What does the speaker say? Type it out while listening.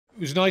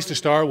was nice to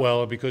start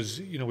well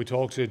because we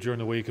talked during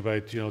the week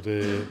about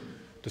the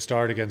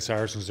start against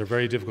Saracens. They're a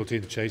very difficult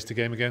team to chase the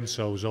game against,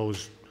 so it was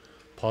always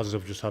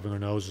positive just having our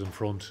noses in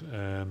front.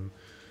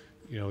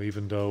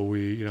 Even though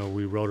we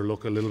rode our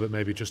luck a little bit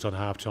maybe just on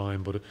half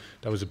time, but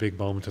that was a big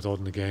moment I thought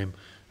in the game,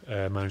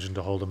 managing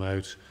to hold them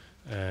out,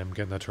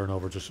 getting that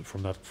turnover just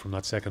from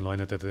that second line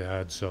that they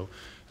had, so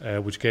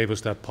which gave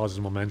us that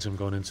positive momentum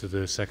going into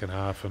the second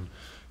half. And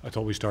I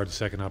thought we started the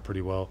second half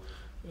pretty well.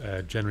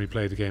 Generally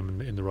played the game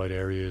in the right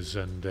areas,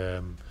 and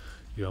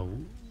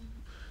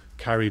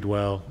carried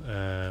well,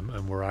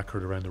 and were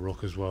accurate around the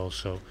ruck as well.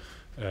 So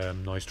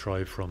nice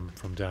try from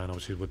Dan,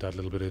 obviously, with that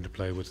little bit of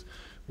interplay with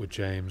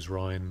James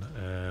Ryan.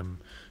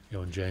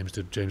 And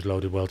James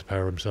loaded well to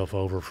power himself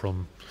over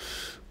from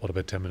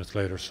about 10 minutes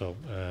later. So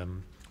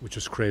which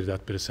just created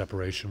that bit of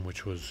separation,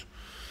 which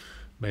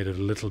made it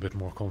a little bit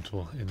more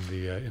comfortable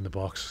in the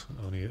box,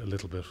 only a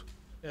little bit.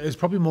 It's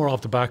probably more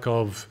off the back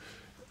of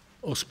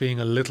us being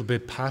a little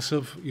bit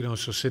passive,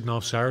 so sitting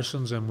off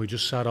Saracens, and we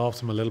just sat off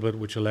them a little bit,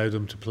 which allowed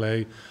them to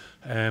play,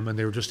 and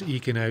they were just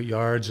eking out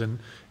yards. And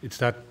it's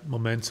that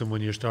momentum,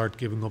 when you start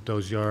giving up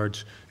those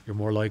yards, you're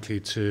more likely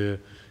to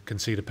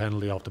concede a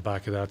penalty off the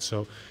back of that.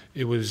 So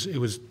it was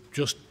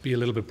just be a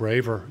little bit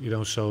braver,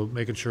 so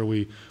making sure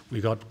we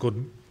got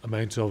good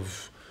amount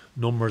of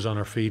numbers on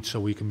our feet so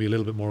we can be a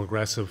little bit more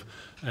aggressive.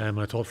 And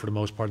I thought for the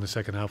most part in the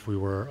second half we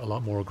were a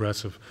lot more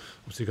aggressive.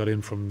 Obviously got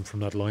in from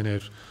that line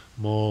out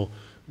maul,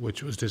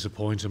 which was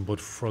disappointing, but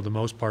for the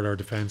most part our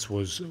defence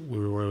we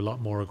were a lot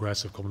more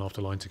aggressive coming off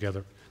the line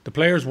together. The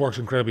players worked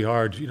incredibly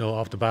hard,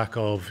 off the back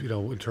of,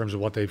 in terms of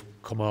what they've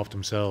come off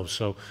themselves.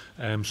 So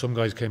some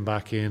guys came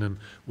back in, and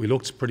we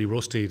looked pretty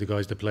rusty, the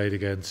guys that played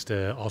against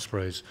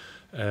Ospreys.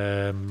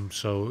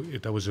 So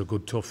that was a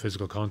good, tough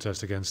physical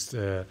contest against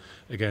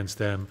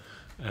them.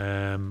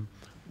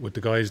 With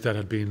the guys that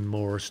had been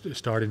more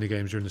starting the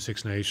games during the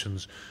Six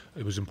Nations,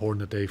 it was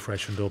important that they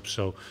freshened up.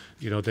 So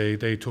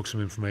they took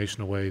some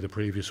information away the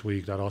previous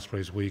week, that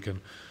Ospreys week, and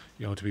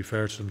to be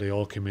fair to them, they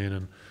all came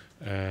in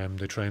and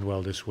they trained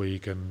well this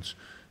week, and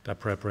that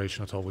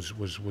preparation I thought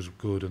was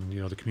good. And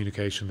the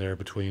communication there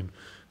between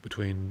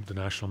the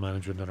national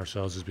management and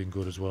ourselves has been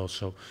good as well.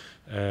 So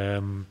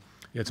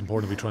it's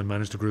important that we try and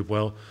manage the group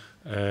well.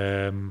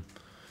 And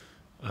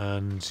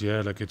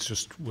it's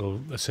just, we'll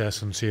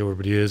assess and see how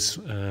everybody is.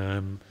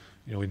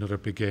 Another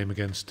big game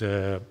against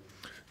Eber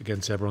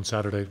on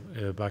Saturday,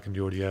 back in the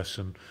ODS,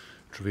 and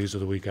Treviso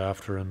the week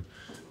after. And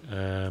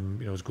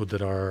it was good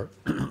that our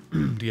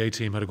the A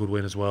team had a good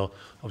win as well,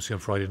 obviously on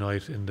Friday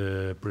night in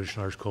the British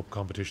and Irish Cup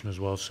competition as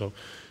well. So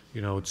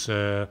it's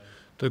the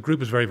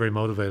group is very, very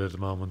motivated at the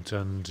moment.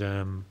 And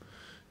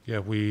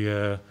we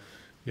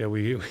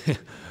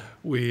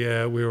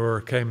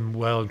came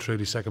well and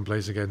truly second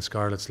place against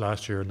Scarlets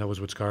last year, and that was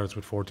with Scarlets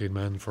with 14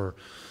 men for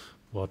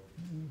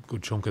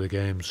good chunk of the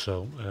game.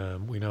 So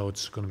we know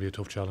it's going to be a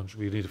tough challenge.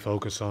 We need to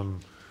focus on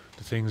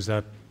the things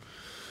that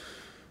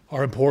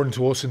are important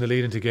to us in the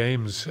lead into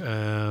games.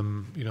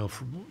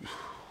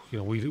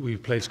 We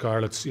played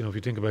Scarlets. If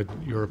you think about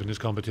Europe in this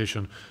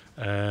competition,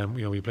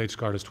 we played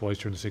Scarlets twice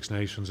during the Six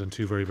Nations, and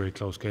two very, very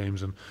close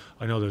games. And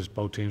I know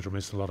both teams were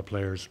missing a lot of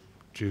players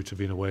due to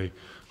being away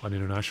on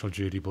international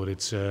duty, but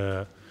it's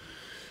Scarlets,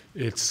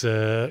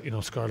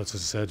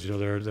 as I said,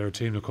 they're a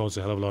team that caused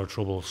a hell of a lot of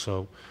trouble.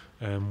 So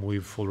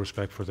we've full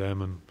respect for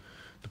them, and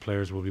the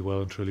players will be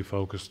well and truly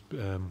focused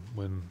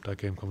when that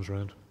game comes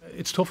around.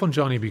 It's tough on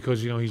Johnny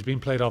because he's been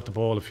played off the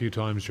ball a few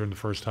times during the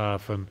first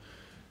half, and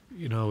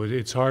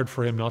it's hard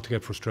for him not to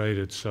get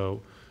frustrated.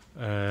 So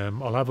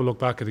I'll have a look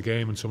back at the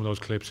game and some of those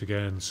clips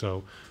again.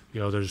 So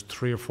there's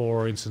 3 or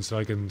 4 instances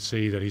I can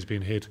see that he's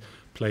been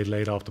played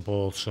late off the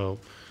ball. So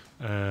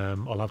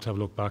I'll have to have a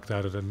look back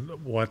at it and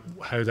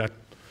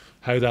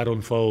how that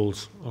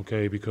unfolds.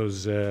 Okay,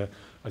 because I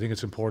think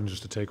it's important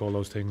just to take all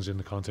those things in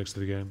the context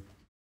of the game.